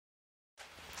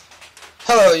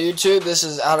Hello YouTube, this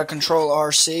is Out of Control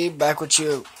RC, back with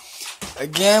you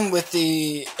again with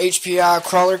the HPI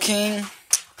Crawler King.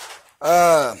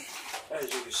 As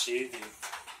you can see, the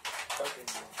fucking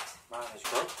mine is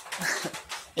broke.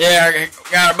 Yeah, I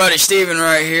got our buddy Steven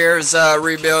right here is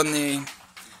rebuilding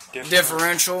the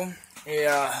differential. He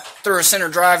threw a center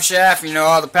drive shaft,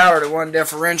 all the power to one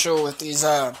differential with these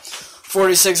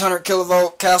 4600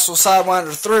 kilovolt Castle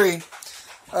Sidewinder 3.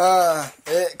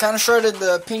 It kind of shredded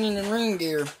the pinion and ring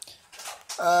gear.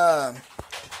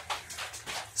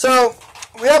 So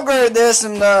we upgraded this,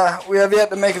 and we have yet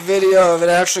to make a video of it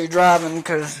actually driving,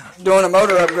 because doing a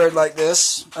motor upgrade like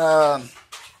this,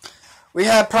 we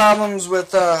had problems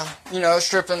with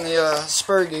stripping the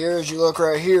spur gear. As you look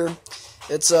right here,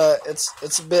 it's a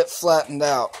bit flattened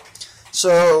out.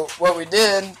 So what we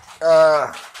did,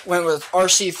 went with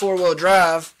RC 4-wheel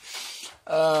drive.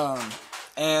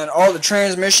 And all the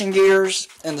transmission gears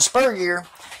and the spur gear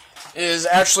is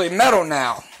actually metal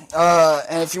now.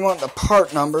 And if you want the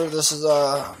part number, this is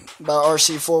about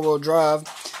RC 4-wheel drive,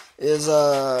 is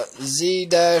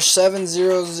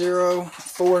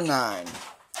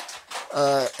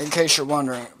Z-70049. In case you're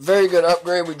wondering. Very good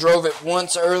upgrade. We drove it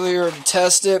once earlier to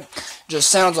test it. Just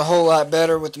sounds a whole lot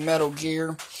better with the metal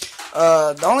gear.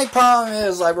 The only problem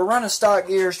is, we're running stock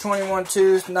gears, 21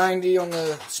 tooth, 90 on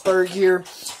the spur gear.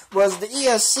 Was the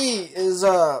ESC is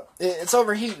it's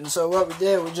overheating, so what we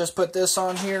did, we just put this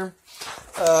on here.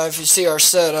 If you see our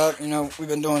setup, we've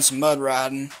been doing some mud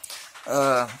riding,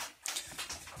 but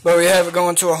we have it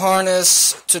going to a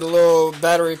harness, to the little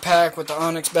battery pack with the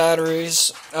Onyx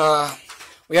batteries.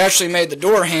 We actually made the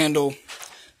door handle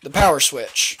the power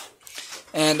switch,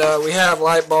 and we have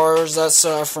light bars. That's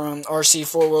from RC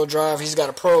 4-wheel drive. He's got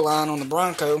a Pro line on the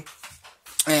Bronco,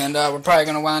 and we're probably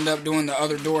going to wind up doing the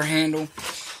other door handle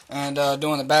and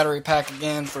doing the battery pack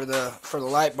again for the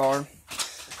light bar.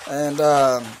 And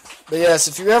but yes,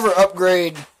 if you ever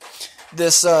upgrade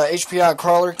this HPI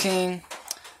Crawler King,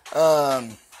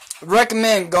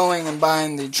 recommend going and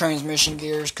buying the transmission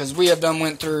gears, because we have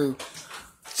went through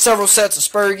several sets of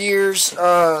spur gears,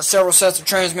 several sets of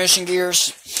transmission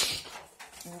gears.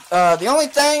 The only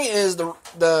thing is the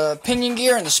pinion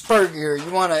gear and the spur gear.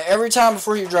 You want to, every time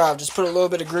before you drive, just put a little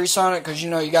bit of grease on it, because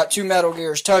you got two metal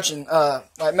gears touching,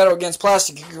 like metal against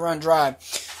plastic, you can run dry.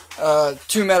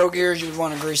 Two metal gears, you would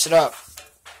want to grease it up.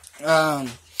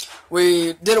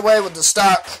 We did away with the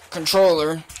stock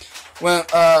controller. Went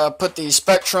put the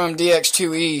Spektrum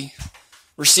DX2E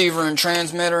receiver and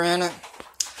transmitter in it.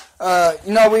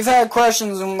 We've had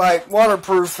questions on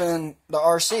waterproofing the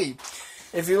RC.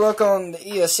 If you look on the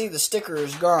ESC, the sticker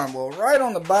is gone. Well, right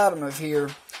on the bottom of here,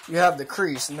 you have the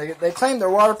crease. And they claim they're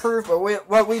waterproof, but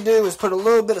what we do is put a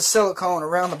little bit of silicone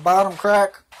around the bottom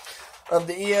crack of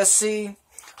the ESC.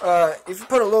 If you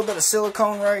put a little bit of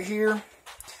silicone right here,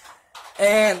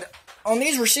 and on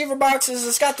these receiver boxes,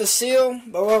 it's got the seal,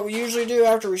 but what we usually do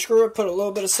after we screw it, put a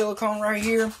little bit of silicone right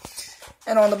here.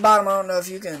 And on the bottom, I don't know if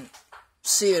you can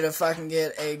see it, if I can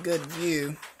get a good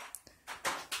view.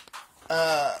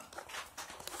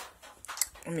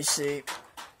 Let me see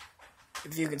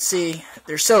if you can see.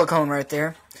 There's silicone right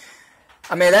there.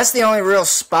 I mean, that's the only real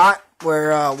spot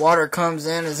where water comes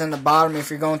in, is in the bottom if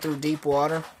you're going through deep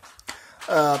water.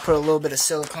 Put a little bit of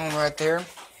silicone right there.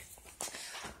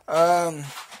 Yeah,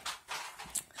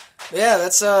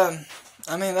 that's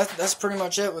that's pretty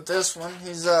much it with this one.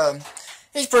 He's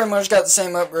pretty much got the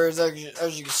same upgrades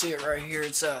as you can see it right here.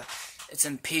 It's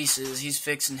in pieces. He's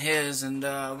fixing his, and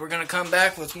we're gonna come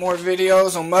back with more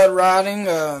videos on mud riding.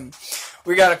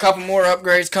 We got a couple more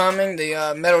upgrades coming.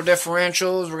 The metal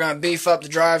differentials. We're gonna beef up the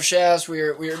drive shafts. We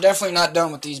are definitely not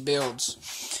done with these builds.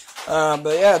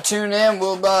 But yeah, tune in.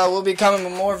 We'll be coming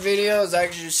with more videos.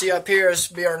 As you see up here, this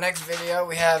will be our next video.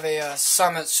 We have a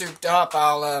Summit souped up.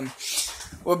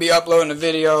 We'll be uploading a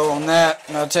video on that,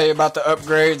 and I'll tell you about the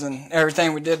upgrades and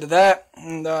everything we did to that.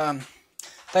 And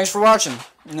thanks for watching.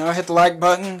 Hit the like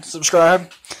button,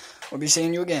 subscribe. We'll be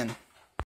seeing you again.